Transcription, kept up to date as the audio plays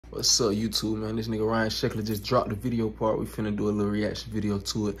What's up, YouTube, man? This nigga Ryan Sheckler just dropped the video part. We finna do a little reaction video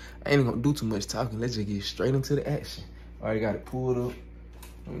to it. I ain't gonna do too much talking. Let's just get straight into the action. Already got it pulled up.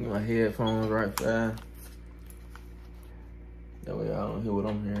 Let me get my headphones right fast. That way y'all don't hear what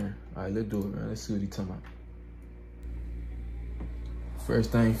I'm hearing. All right, let's do it, man. Let's see what he talking about.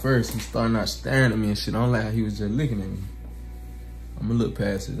 First thing first, he starting out staring at me and shit. I don't like how he was just looking at me. I'm gonna look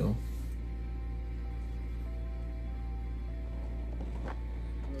past it, though.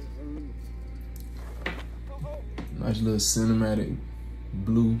 Nice little cinematic,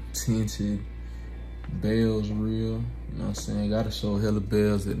 blue tinted, bells real. You know what I'm saying? Gotta show hella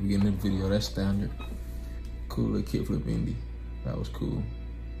bells at the beginning of the video. That's standard. Cool little kickflip indie. That was cool.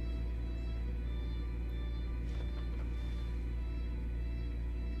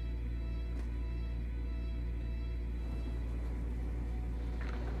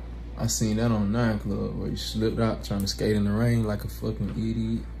 I seen that on 9 Club where he slipped out trying to skate in the rain like a fucking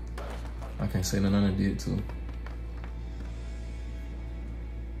idiot. I can't say none of did too.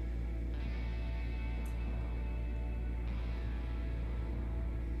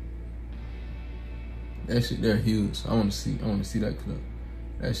 That shit there huge. I wanna see that clip.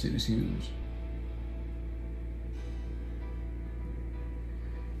 That shit is huge.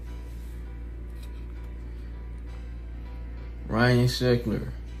 Ryan Sheckler.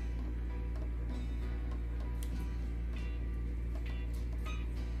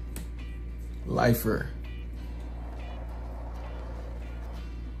 LIFER.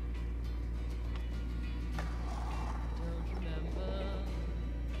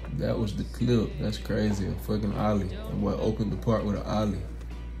 That was the clip. That's crazy. A fucking ollie. The boy opened the part with an ollie.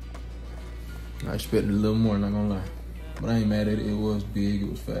 I expected a little more, not gonna lie. But I ain't mad at it. It was big,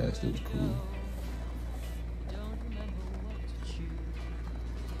 it was fast, it was cool.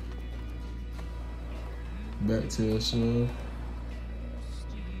 Back to us,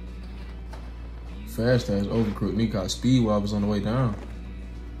 fast ass overcrooked me, caught speed while I was on the way down.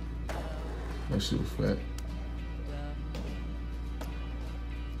 That shit was fat.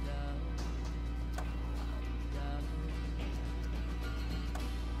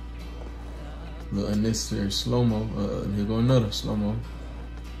 Little unnecessary slow-mo. Here go another slow-mo.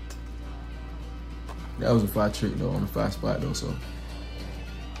 That was a 5 trick though, on the 5 spot though, so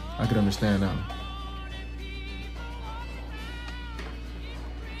I could understand that one.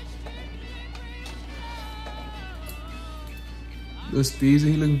 Little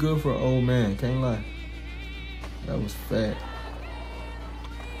Steezy, he looking good for an old man, can't lie. That was fat.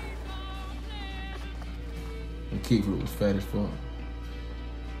 The kickflip was fat as fuck.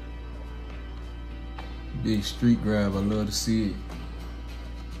 Big street grab, I love to see it.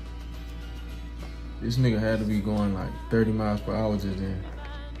 This nigga had to be going like 30 miles per hour just then.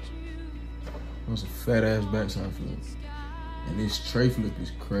 That was a fat ass backside flip. And this tray flip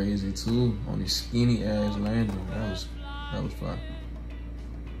is crazy too, on this skinny ass landing. That was fire.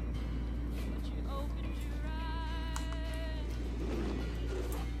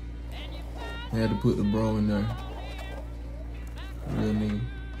 I had to put the bro in there. Real nigga.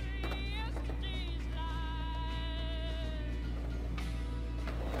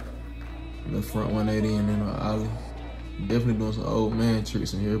 The front 180 and then an ollie. Definitely doing some old man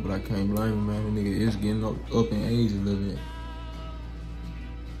tricks in here, but I can't blame him, man. The nigga is getting up in age a little bit.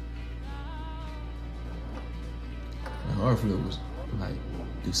 The hard flip was like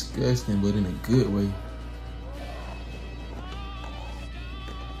disgusting, but in a good way.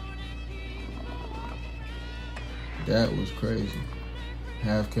 That was crazy.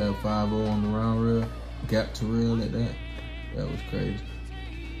 Half cab 5-0 on the round rail, gap to rail at that. That was crazy.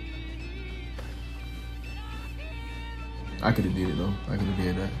 I could have did it though. I could have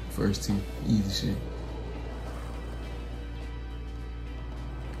did that. First tee, easy shit.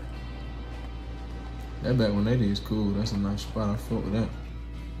 That back 180 is cool. That's a nice spot. I fuck with that.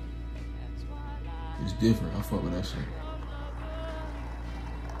 It's different. I fuck with that shit.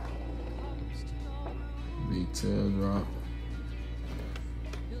 Big tail drop.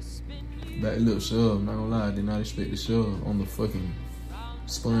 Back lip shove. Not gonna lie, I did not expect the shove on the fucking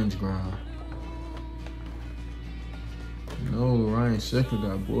sponge ground. No, Ryan Sheckler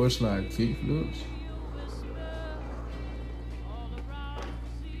got board slide kickflips.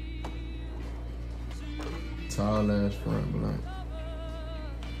 Tall ass front blunt.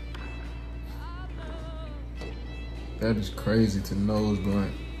 That is crazy to nose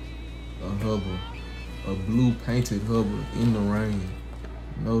blunt a hubble. A blue painted hubble in the rain.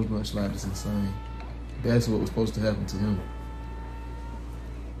 Nose blunt slide is insane. That's what was supposed to happen to him.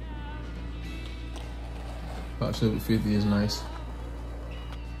 Pop shove at 50 is nice.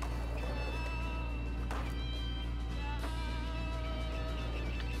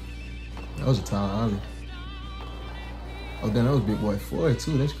 That was a tall ollie. Oh, damn, that was big boy Floyd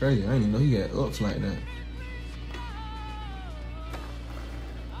too. That's crazy. I didn't even know he had ups like that.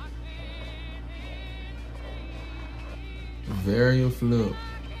 Varial flip.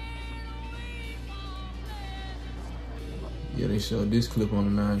 Yeah, they showed this clip on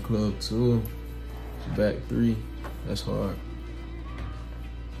the 9 Club too. Back 3. That's hard.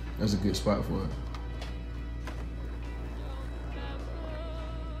 That's a good spot for it.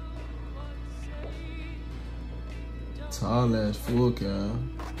 Tall ass full cow.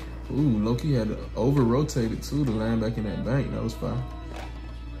 Ooh, Loki had over rotated too to land back in that bank. That was fine.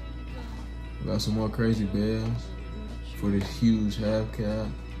 Got some more crazy bells for this huge half cow.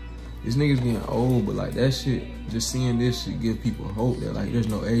 This nigga's getting old, but like that shit, just seeing this shit give people hope that like there's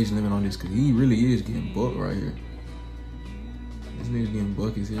no age limit on this, cause he really is getting bucked right here. This nigga's getting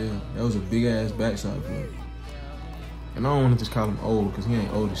bucked as hell. That was a big ass backside flip. And I don't want to just call him old, cause he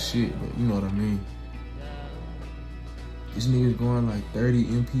ain't old as shit, but you know what I mean. This nigga's going like 30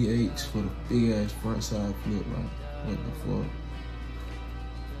 mph for the big ass front side flip. Like, what the fuck?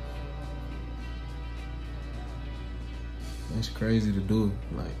 That's crazy to do.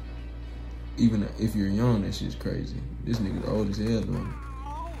 Like, even if you're young, that shit's crazy. This nigga's old as hell doing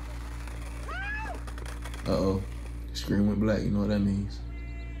it. Uh-oh. Screen went black, you know what that means.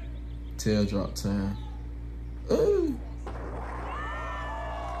 Tail drop time. Ooh.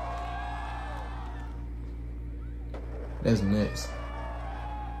 That's next.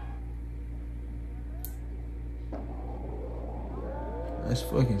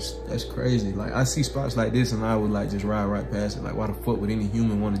 That's crazy. Like, I see spots like this and I would like just ride right past it. Like, why the fuck would any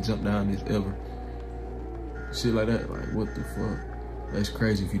human want to jump down this ever? Shit like that, like, what the fuck? That's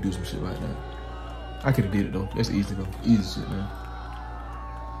crazy if you do some shit like that. I could've did it though. That's easy though. Easy shit, man.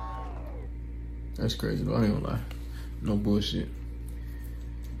 That's crazy though, I ain't gonna lie. No bullshit.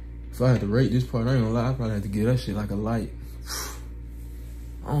 If I had to rate this part, I ain't gonna lie, I probably had to give that shit like a light.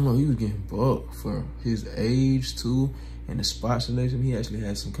 I don't know, he was getting bucked for his age too, and the spot selection. He actually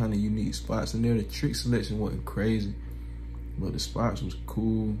had some kind of unique spots in there. The trick selection wasn't crazy, but the spots was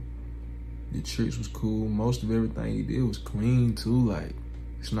cool. The tricks was cool. Most of everything he did was clean too. Like,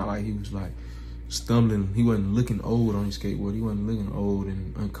 it's not like he was like stumbling. He wasn't looking old on his skateboard. He wasn't looking old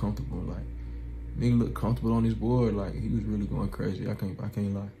and uncomfortable. Like, nigga looked comfortable on his board. Like, he was really going crazy. I can't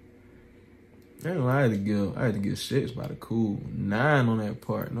lie. I ain't gonna lie, I had to get Sheckler by the cool 9 on that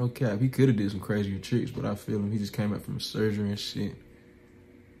part. No cap. He could have did some crazier tricks, but I feel him. He just came back from surgery and shit.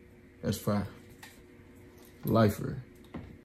 That's fine. LIFER.